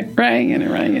rang, and it rang, and it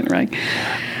rang, and it rang.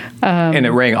 And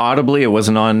it rang audibly? It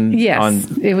wasn't on? Yes,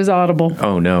 it was audible.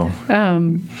 Oh, no.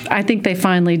 I think they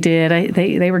finally did.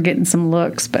 They were getting some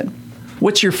looks, but...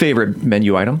 What's your favorite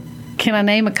menu item? Can I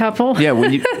name a couple? Yeah,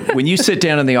 when you sit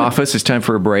down in the office, it's time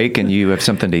for a break, and you have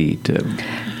something to eat.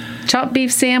 Chopped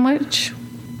beef sandwich.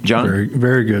 John? Very,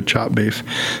 very good chopped beef.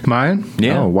 Mine?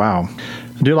 Yeah. Oh, wow.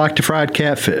 I do like the fried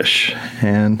catfish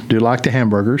and do like the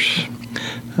hamburgers.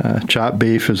 Chopped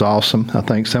beef is awesome. I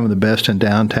think some of the best in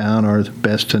downtown are the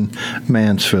best in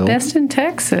Mansfield. Best in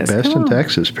Texas. Best in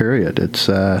Texas, period. It's,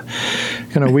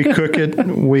 we cook it,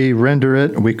 we render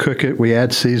it, we cook it, we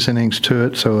add seasonings to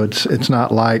it. So it's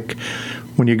not like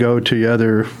when you go to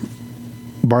other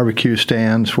barbecue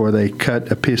stands where they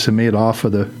cut a piece of meat off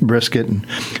of the brisket and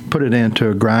put it into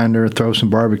a grinder, throw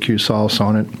some barbecue sauce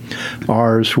on it.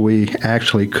 Ours, we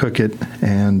actually cook it,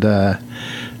 and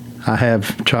I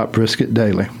have chopped brisket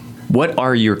daily. What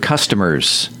are your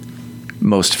customers'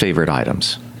 most favorite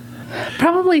items?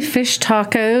 Probably fish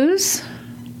tacos.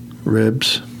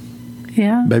 Ribs.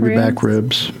 Yeah. Baby back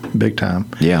ribs, big time.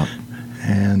 Yeah.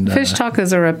 And fish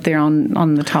tacos are up there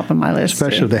on the top of my list.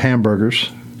 Especially the hamburgers.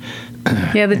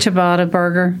 Yeah, the ciabatta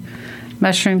burger,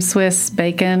 mushroom Swiss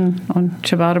bacon on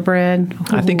ciabatta bread.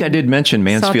 Ooh. I think I did mention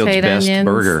Mansfield's Sauteed best onions.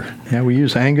 burger. Yeah, we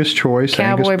use Angus Choice,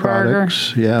 Cowboy Angus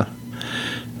products. burger. Yeah,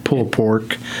 pulled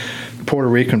pork. Puerto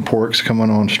Rican pork's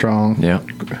coming on strong. Yeah,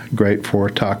 great for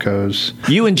tacos.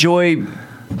 You enjoy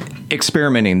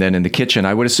experimenting then in the kitchen,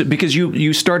 I would assume, because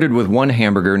you started with one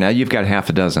hamburger, now you've got half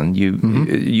a dozen.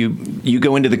 You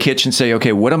go into the kitchen and say,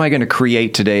 okay, what am I going to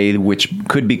create today which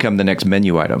could become the next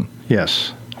menu item?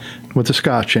 Yes. With the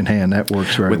scotch in hand, that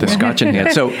works very well. With the scotch in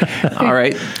hand. So, all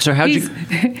right. So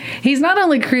he's not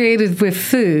only creative with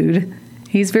food,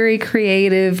 he's very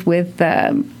creative with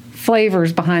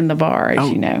flavors behind the bar, as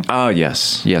you know. Oh,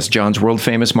 yes. Yes, John's world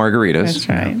famous margaritas. That's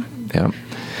right. Yeah.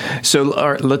 So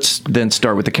let's then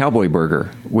start with the cowboy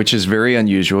burger, which is very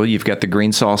unusual. You've got the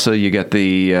green salsa, you got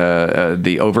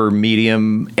the over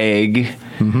medium egg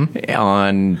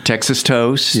on Texas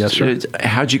toast. Yes, sir.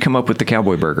 How'd you come up with the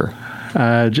cowboy burger?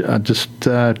 I just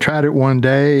tried it one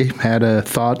day, had a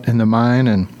thought in the mind,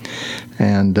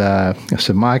 and I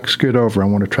said, Mike, scoot over. I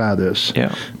want to try this.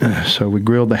 Yeah. So we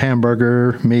grilled the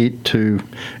hamburger meat to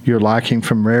your liking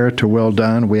from rare to well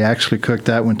done. We actually cooked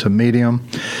that one to medium,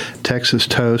 Texas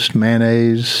toast,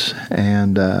 mayonnaise,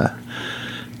 and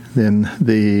then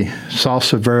the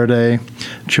salsa verde,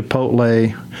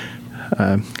 chipotle,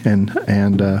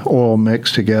 and oil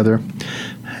mixed together,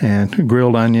 and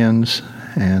grilled onions,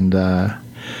 and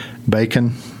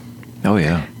bacon. Oh,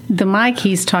 yeah. The Mike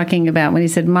he's talking about, when he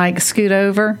said, Mike, scoot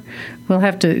over, we'll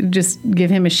have to just give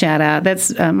him a shout out.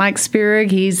 That's Mike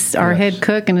Spierig. He's our head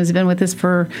cook and has been with us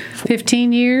for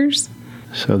 15 years.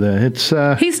 So it's...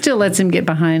 he still lets him get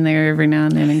behind there every now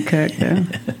and then and cook, though.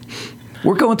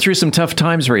 We're going through some tough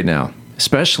times right now,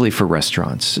 especially for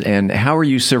restaurants. And how are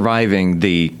you surviving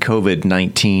the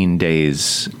COVID-19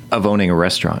 days of owning a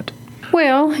restaurant?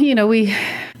 Well, we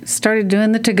started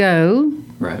doing the to-go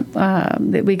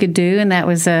that we could do, and that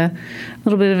was a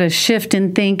little bit of a shift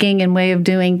in thinking and way of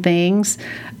doing things.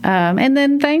 And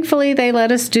then, thankfully, they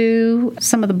let us do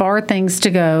some of the bar things to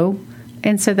go,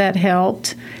 and so that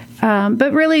helped.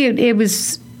 But really,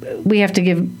 we have to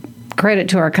give credit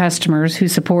to our customers who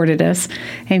supported us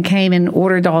and came and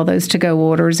ordered all those to-go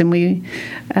orders, and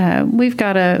we've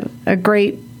got a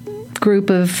great group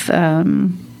of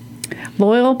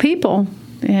loyal people,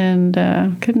 and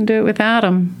couldn't do it without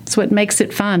them. It's what makes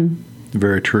it fun.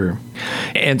 Very true.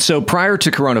 And so prior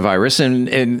to coronavirus, and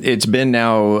it's been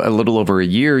now a little over a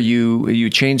year, you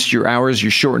changed your hours, you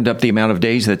shortened up the amount of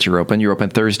days that you're open. You're open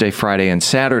Thursday, Friday, and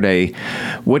Saturday.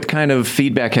 What kind of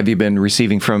feedback have you been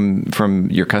receiving from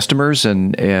your customers,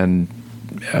 and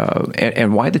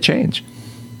why the change?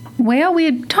 Well, we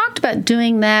had talked about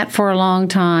doing that for a long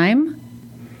time.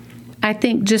 I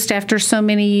think just after so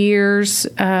many years,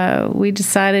 we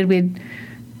decided we'd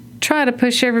try to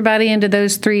push everybody into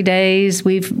those 3 days.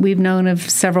 We've known of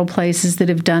several places that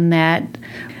have done that.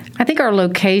 I think our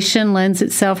location lends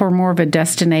itself. We're more of a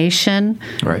destination.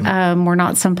 Right. We're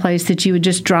not some place that you would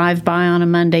just drive by on a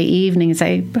Monday evening and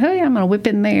say, hey, I'm going to whip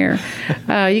in there.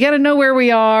 You got to know where we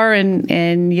are,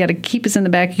 and you got to keep us in the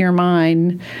back of your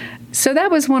mind. So that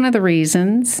was one of the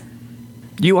reasons.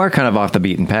 You are kind of off the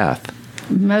beaten path.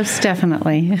 Most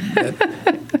definitely.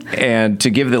 And to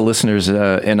give the listeners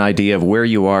an idea of where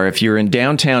you are, if you're in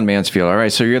downtown Mansfield, all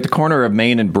right, so you're at the corner of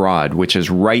Main and Broad, which is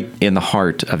right in the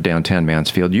heart of downtown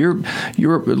Mansfield. You're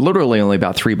literally only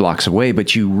about 3 blocks away,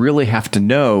 but you really have to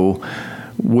know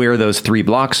where those 3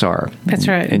 blocks are. That's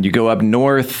right. And you go up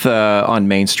north on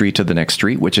Main Street to the next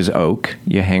street, which is Oak.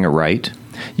 You hang a right.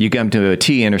 You come to a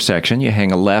T intersection. You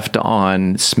hang a left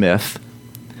on Smith.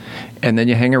 And then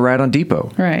you hang a right on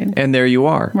Depot. Right. And there you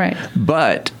are. Right.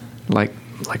 But, like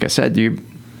I said, you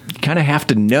kind of have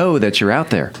to know that you're out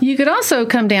there. You could also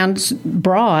come down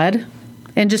Broad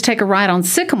and just take a ride on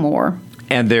Sycamore.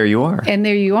 And there you are. And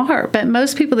there you are. But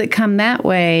most people that come that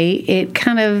way, it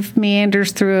kind of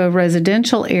meanders through a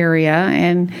residential area.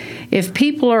 And if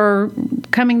people are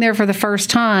coming there for the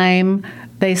first time,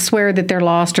 they swear that they're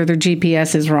lost or their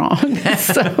GPS is wrong.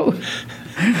 So,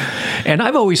 and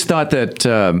I've always thought that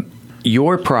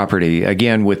your property,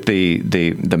 again, with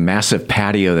the massive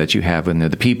patio that you have, and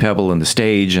the pea pebble and the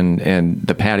stage and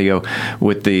the patio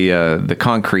with the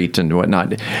concrete and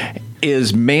whatnot,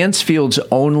 is Mansfield's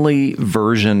only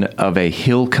version of a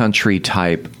hill country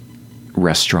type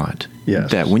restaurant.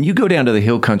 Yes. That when you go down to the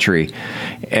hill country,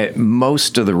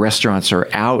 most of the restaurants are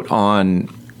out on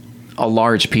a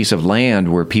large piece of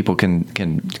land where people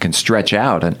can stretch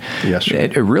out, and yes, sir.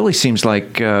 It really seems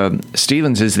like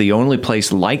Stevens is the only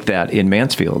place like that in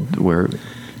Mansfield where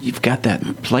you've got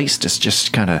that place to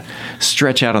just kind of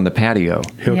stretch out on the patio.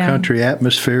 Hill country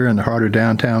atmosphere in the heart of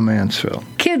downtown Mansfield.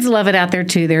 Kids love it out there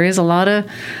too. There is a lot of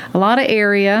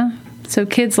area, so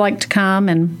kids like to come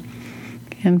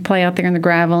and play out there in the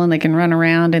gravel, and they can run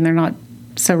around, and they're not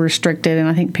so restricted. And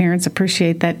I think parents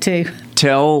appreciate that too.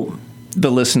 Tell the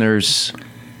listeners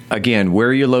again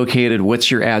where you're located,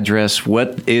 what's your address,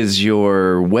 what is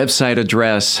your website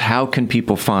address, how can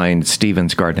people find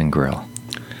Stevens Garden and Grill?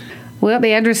 Well,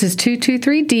 the address is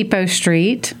 223 Depot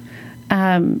Street.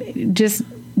 Just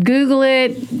Google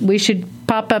it. We should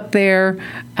pop up there,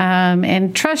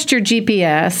 and trust your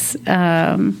GPS.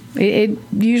 It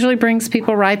usually brings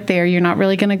people right there. You're not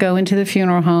really going to go into the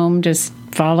funeral home. Just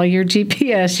follow your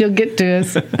GPS. You'll get to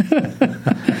us.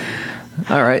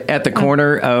 All right, at the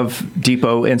corner of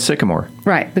Depot and Sycamore.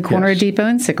 Right, the corner of Depot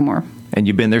and Sycamore. And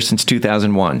you've been there since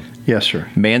 2001. Yes, sir.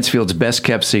 Mansfield's best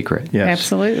kept secret. Yes.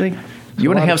 Absolutely. You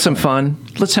want to have some fun?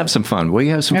 Let's have some fun. Will you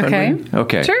have some fun? Okay.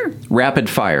 Okay. Sure. Rapid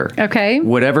fire. Okay.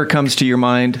 Whatever comes to your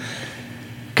mind.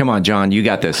 Come on, John, you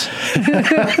got this.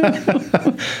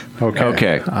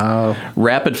 Okay.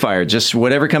 Rapid fire. Just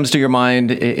whatever comes to your mind.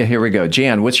 Here we go.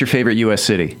 Jan, what's your favorite U.S.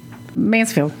 city?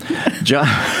 Mansfield.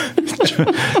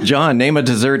 John, name a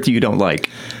dessert you don't like.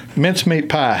 Mincemeat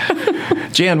pie.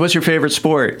 Jan, what's your favorite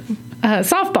sport?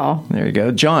 Softball. There you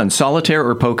go. John, solitaire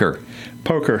or poker?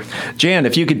 Poker. Jan,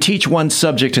 if you could teach one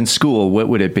subject in school, what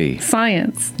would it be?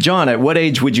 Science. John, at what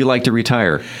age would you like to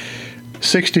retire?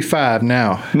 65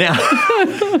 now.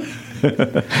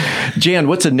 Jan,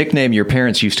 what's a nickname your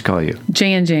parents used to call you?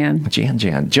 Jan.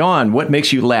 Jan. John, what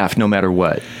makes you laugh no matter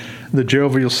what? The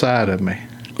jovial side of me.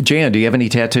 Jan, do you have any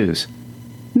tattoos?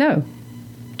 No.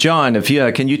 John,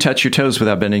 can you touch your toes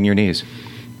without bending your knees?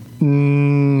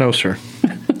 No, sir.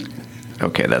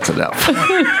 Okay, that's enough.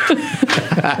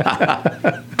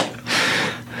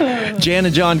 Jan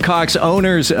and John Cox,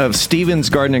 owners of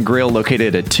Stevens Garden and Grill,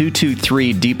 located at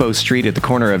 223 Depot Street at the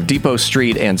corner of Depot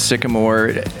Street and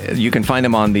Sycamore. You can find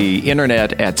them on the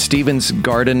internet at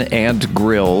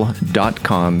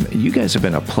stevensgardenandgrill.com. You guys have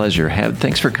been a pleasure.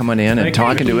 Thanks for coming in and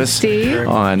talking to us Steve.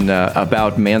 on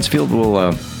about Mansfield.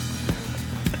 We'll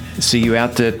see you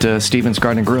out at Stevens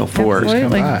Garden and Grill for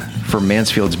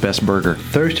Mansfield's best burger.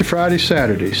 Thursday, Friday,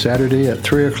 Saturday. Saturday at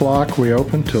 3 o'clock. We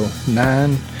open till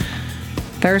 9.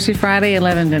 Thursday, Friday,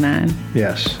 11 to 9.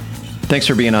 Yes. Thanks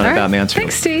for being on About Mansfield.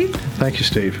 Thanks, Steve. Thank you,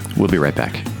 Steve. We'll be right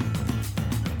back.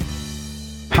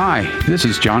 Hi, this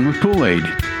is John with Pool Aid.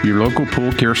 your local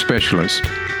pool care specialist.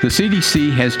 The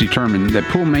CDC has determined that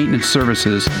pool maintenance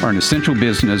services are an essential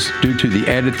business due to the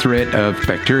added threat of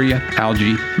bacteria,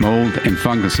 algae, mold, and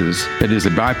funguses that is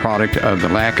a byproduct of the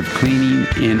lack of cleaning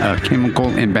in a chemical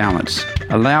imbalance.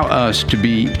 Allow us to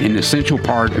be an essential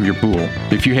part of your pool.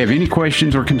 If you have any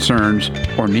questions or concerns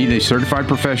or need a certified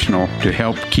professional to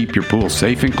help keep your pool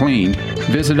safe and clean,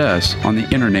 visit us on the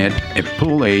internet at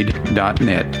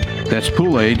poolaid.net. That's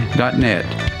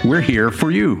poolaid.net. We're here for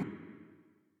you.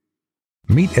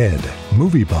 Meet Ed,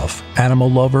 movie buff, animal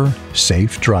lover,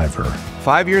 safe driver.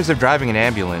 5 years of driving an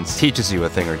ambulance teaches you a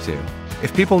thing or two.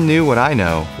 If people knew what I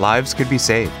know, lives could be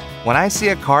saved. When I see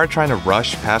a car trying to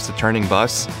rush past a turning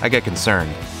bus, I get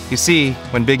concerned. You see,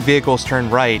 when big vehicles turn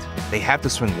right, they have to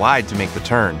swing wide to make the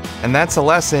turn. And that's a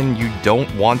lesson you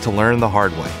don't want to learn the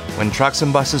hard way. When trucks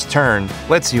and buses turn,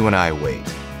 let's you and I wait.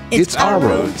 It's our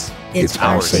roads. It's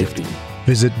our safety.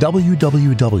 Visit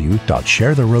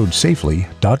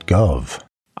www.sharetheroadsafely.gov.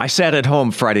 I sat at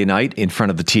home Friday night in front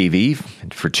of the TV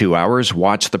and for 2 hours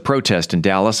watched the protest in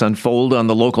Dallas unfold on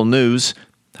the local news.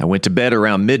 I went to bed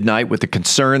around midnight with the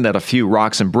concern that a few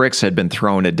rocks and bricks had been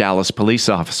thrown at Dallas police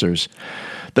officers.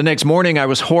 The next morning, I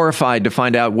was horrified to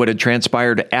find out what had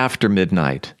transpired after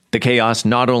midnight. The chaos,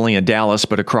 not only in Dallas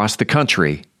but across the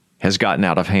country, has gotten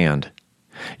out of hand.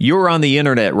 You're on the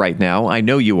internet right now. I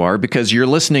know you are because you're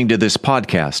listening to this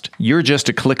podcast. You're just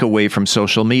a click away from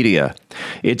social media.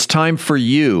 It's time for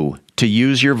you to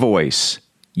use your voice,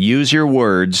 use your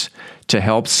words to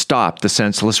help stop the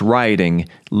senseless rioting,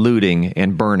 looting,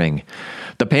 and burning.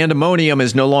 The pandemonium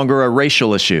is no longer a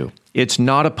racial issue. It's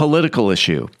not a political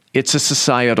issue. It's a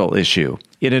societal issue.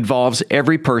 It involves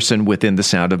every person within the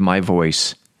sound of my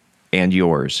voice and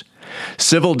yours.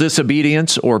 Civil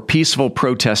disobedience or peaceful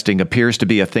protesting appears to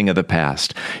be a thing of the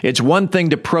past. It's one thing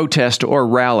to protest or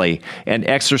rally and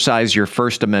exercise your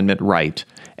First Amendment right.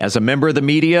 As a member of the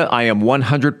media, I am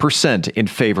 100% in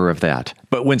favor of that.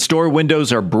 But when store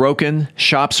windows are broken,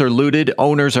 shops are looted,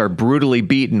 owners are brutally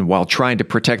beaten while trying to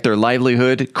protect their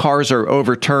livelihood, cars are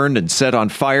overturned and set on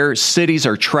fire, cities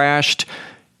are trashed,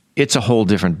 it's a whole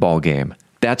different ballgame.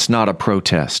 That's not a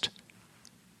protest.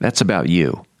 That's about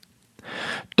you.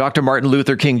 Dr. Martin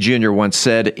Luther King Jr. once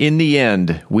said, "In the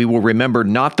end, we will remember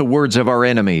not the words of our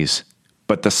enemies,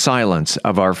 but the silence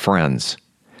of our friends."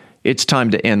 It's time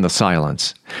to end the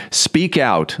silence. Speak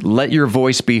out. Let your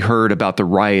voice be heard about the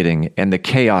rioting and the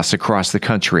chaos across the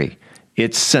country.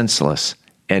 It's senseless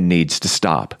and needs to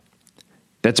stop.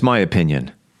 That's my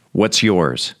opinion. What's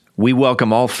yours? We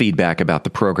welcome all feedback about the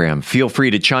program. Feel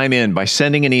free to chime in by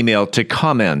sending an email to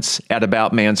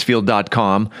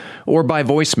comments@aboutmansfield.com or by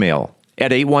voicemail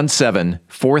at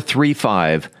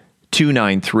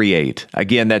 817-435-2938.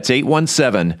 Again, that's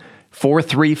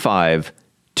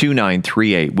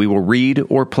 817-435-2938. We will read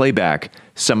or play back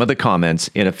some of the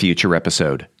comments in a future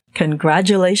episode.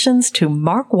 Congratulations to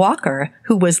Mark Walker,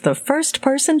 who was the first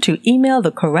person to email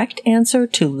the correct answer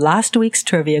to last week's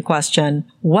trivia question.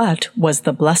 What was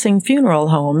the Blessing Funeral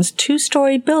Home's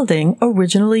two-story building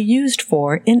originally used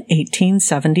for in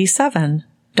 1877?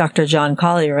 Dr. John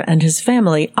Collier and his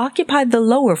family occupied the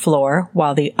lower floor,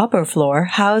 while the upper floor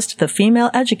housed the female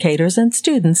educators and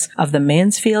students of the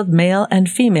Mansfield Male and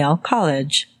Female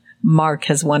College. Mark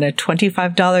has won a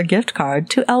 $25 gift card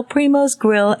to El Primo's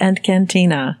Grill and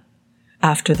Cantina.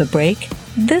 After the break,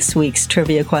 this week's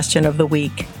trivia question of the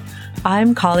week.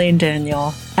 I'm Colleen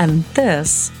Daniel, and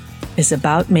this is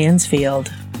About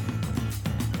Mansfield.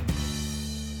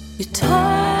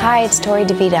 Hi, it's Tori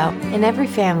DeVito. In every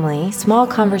family, small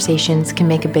conversations can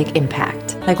make a big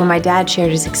impact, like when my dad shared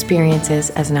his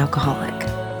experiences as an alcoholic.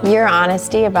 Your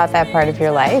honesty about that part of your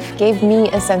life gave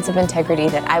me a sense of integrity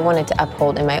that I wanted to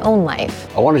uphold in my own life.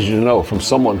 I wanted you to know, from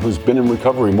someone who's been in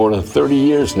recovery more than 30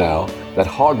 years now, that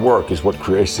hard work is what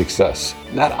creates success,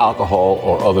 not alcohol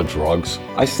or other drugs.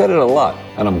 I said it a lot,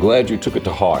 and I'm glad you took it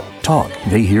to heart. Talk,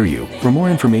 they hear you. For more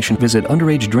information, visit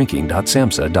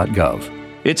underagedrinking.samhsa.gov.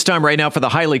 It's time right now for the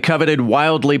highly coveted,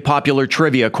 wildly popular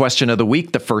trivia question of the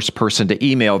week. The first person to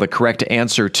email the correct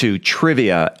answer to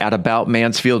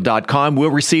trivia@aboutmansfield.com will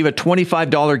receive a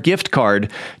 $25 gift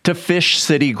card to Fish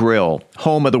City Grill,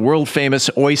 home of the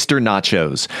world-famous oyster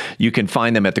nachos. You can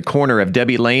find them at the corner of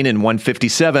Debbie Lane and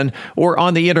 157 or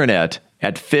on the internet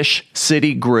at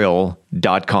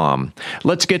fishcitygrill.com.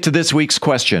 Let's get to this week's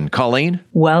question. Colleen?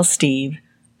 Well, Steve,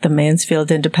 the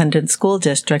Mansfield Independent School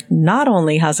District not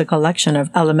only has a collection of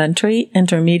elementary,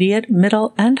 intermediate,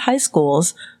 middle, and high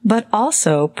schools, but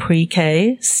also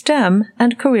pre-K, STEM,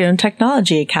 and career and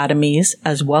technology academies,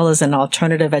 as well as an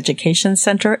alternative education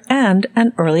center and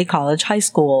an early college high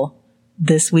school.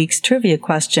 This week's trivia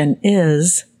question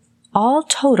is, all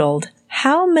totaled,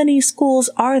 How many schools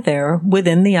are there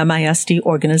within the MISD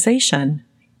organization?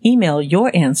 Email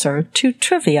your answer to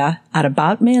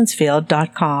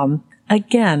trivia@aboutmansfield.com.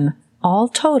 Again, all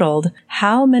totaled,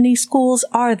 how many schools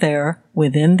are there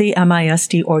within the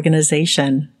MISD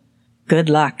organization? Good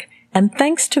luck, and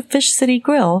thanks to Fish City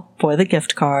Grill for the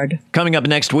gift card. Coming up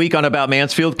next week on About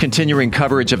Mansfield, continuing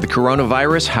coverage of the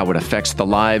coronavirus, how it affects the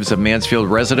lives of Mansfield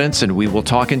residents, and we will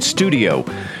talk in studio.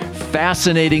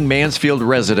 Fascinating Mansfield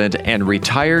resident and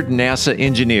retired NASA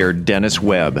engineer Dennis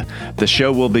Webb. The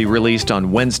show will be released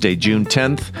on Wednesday, June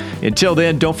 10th. Until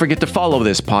then, don't forget to follow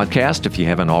this podcast if you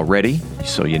haven't already,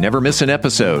 so you never miss an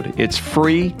episode. It's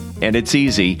free and it's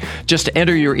easy. Just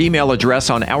enter your email address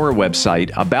on our website,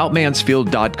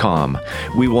 aboutmansfield.com.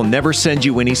 We will never send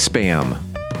you any spam.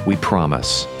 We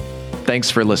promise. Thanks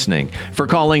for listening. For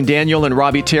calling Daniel and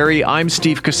Robbie Terry, I'm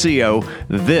Steve Casillo.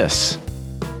 This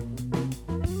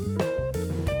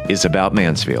is About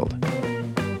Mansfield.